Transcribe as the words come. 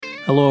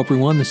Hello,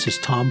 everyone. This is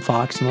Tom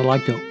Fox, and I'd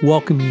like to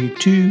welcome you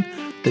to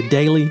the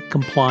Daily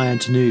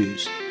Compliance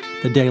News.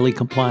 The Daily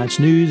Compliance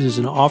News is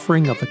an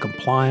offering of the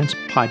Compliance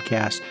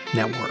Podcast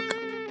Network.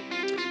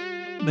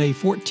 May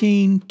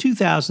 14,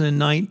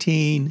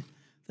 2019,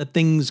 the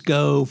things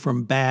go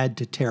from bad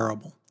to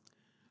terrible.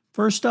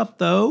 First up,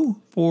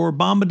 for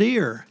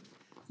Bombardier,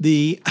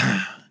 the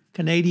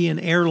Canadian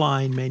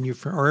airplane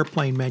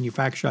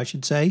manufacturer,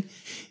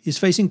 is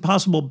facing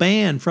possible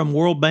ban from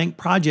World Bank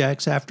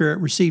projects after it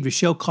received a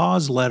show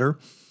cause letter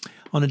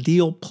on a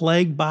deal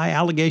plagued by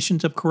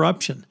allegations of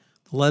corruption.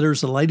 The letter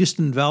is the latest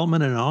in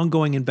development in an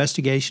ongoing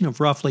investigation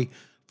of roughly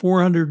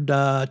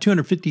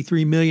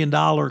 $253 million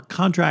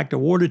contract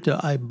awarded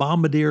to a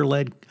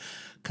Bombardier-led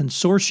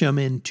consortium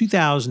in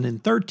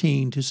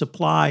 2013 to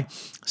supply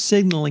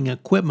signaling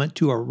equipment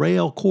to a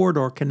rail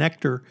corridor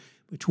connector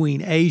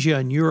between Asia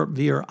and Europe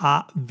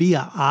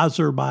via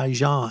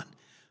Azerbaijan.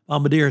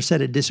 Bombardier said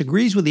it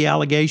disagrees with the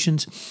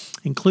allegations,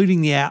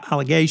 including the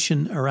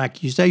accusation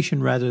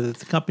that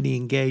the company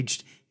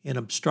engaged in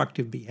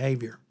obstructive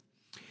behavior.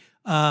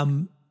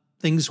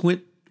 Things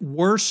went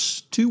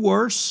worser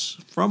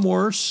for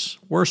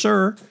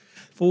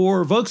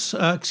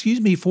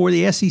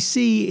the SEC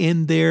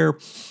in their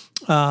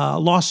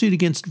lawsuit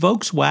against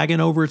Volkswagen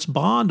over its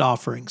bond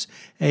offerings.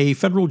 A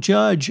federal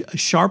judge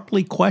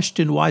sharply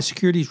questioned why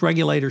securities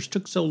regulators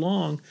took so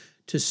long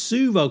to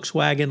sue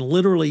Volkswagen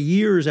literally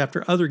years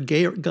after other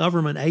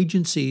government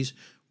agencies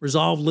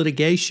resolved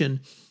litigation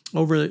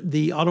over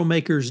the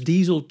automaker's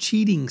diesel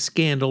cheating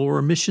scandal or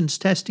emissions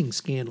testing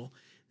scandal.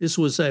 This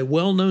was a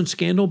well-known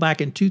scandal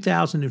back in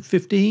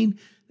 2015.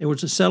 There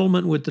was a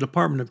settlement with the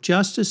Department of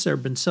Justice. There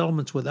have been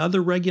settlements with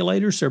other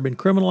regulators. There have been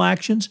criminal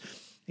actions.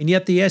 And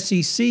yet the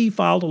SEC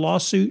filed a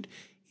lawsuit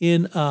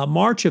in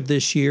March of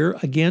this year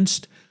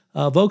against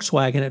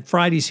Volkswagen. At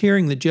Friday's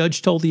hearing, the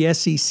judge told the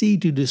SEC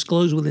to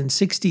disclose within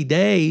 60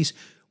 days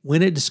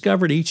when it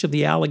discovered each of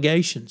the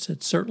allegations.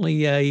 It's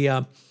certainly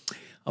a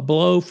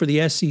blow for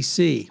the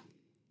SEC.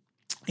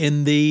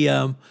 In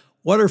the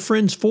What Are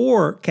Friends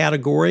For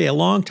category, a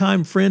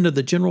longtime friend of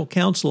the general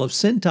counsel of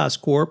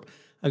Cintas Corp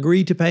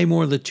agreed to pay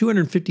more than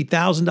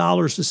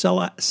 $250,000 to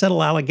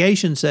settle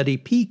allegations that he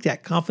peeked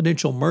at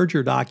confidential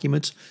merger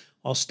documents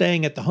while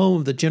staying at the home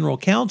of the general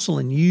counsel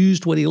and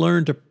used what he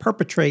learned to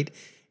perpetrate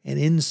an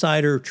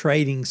insider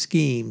trading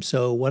scheme.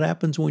 So what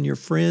happens when your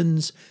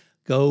friends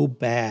go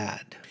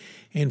bad?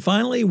 And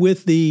finally,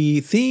 with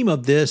the theme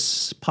of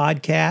this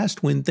podcast,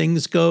 when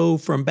things go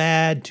from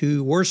bad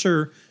to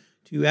worser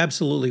to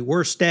absolutely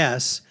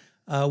worstess,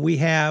 we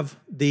have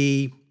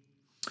the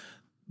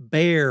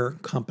Bayer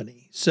company.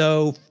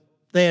 So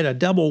they had a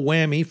double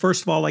whammy.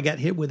 First of all, they got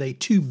hit with a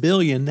 $2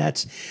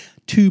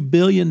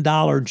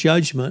 billion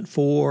judgment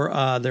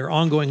for their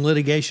ongoing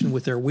litigation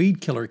with their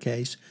weed killer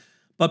case.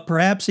 But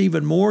perhaps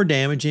even more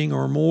damaging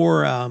or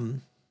more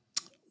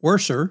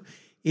worser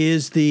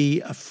is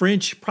the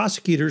French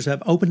prosecutors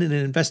have opened an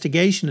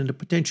investigation into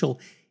potential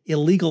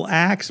illegal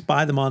acts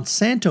by the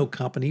Monsanto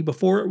company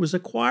before it was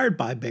acquired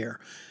by Bayer.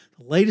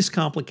 The latest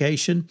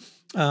complication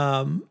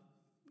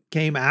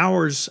came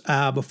hours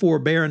before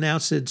Bayer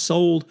announced it had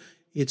sold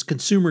its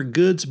consumer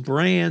goods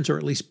brands, or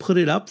at least put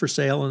it up for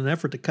sale in an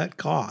effort to cut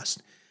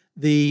costs.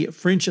 The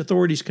French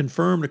authorities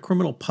confirmed a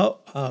criminal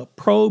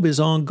probe is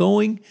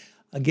ongoing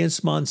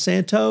against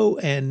Monsanto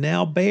and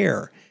now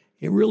Bayer.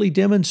 It really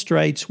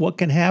demonstrates what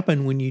can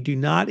happen when you do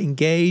not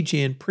engage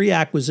in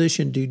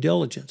pre-acquisition due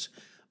diligence.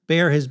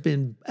 Bayer has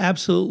been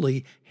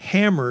absolutely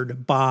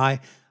hammered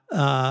by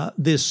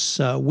this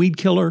weed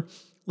killer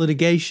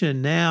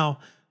litigation. Now,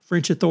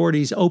 French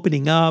authorities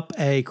opening up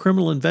a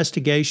criminal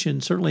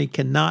investigation certainly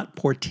cannot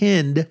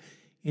portend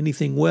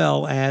anything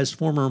well, as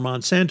former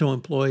Monsanto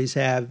employees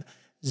have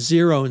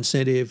zero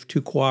incentive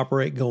to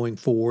cooperate going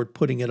forward,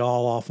 putting it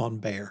all off on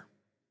Bayer.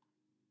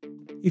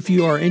 If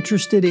you are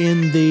interested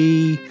in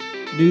the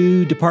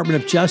new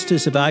Department of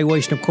Justice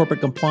Evaluation of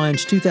Corporate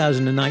Compliance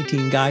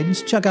 2019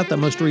 guidance, check out the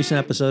most recent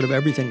episode of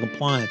Everything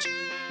Compliance,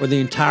 where the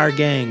entire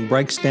gang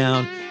breaks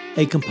down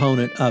a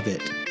component of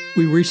it.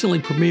 We recently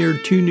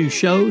premiered 2 new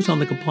shows on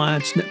the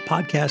Compliance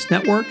Podcast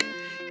Network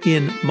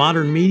in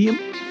modern medium.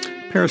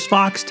 Paris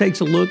Fox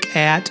takes a look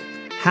at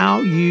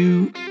how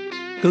you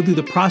go through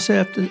the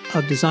process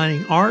of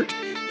designing art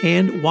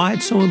and why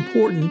it's so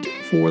important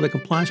for the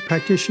compliance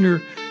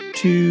practitioner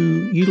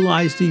to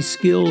utilize these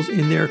skills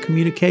in their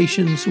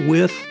communications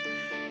with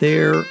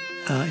their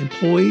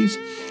employees.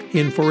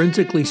 In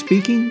Forensically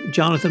Speaking,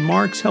 Jonathan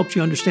Marks helps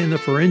you understand the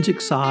forensic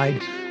side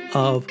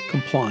of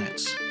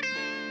compliance.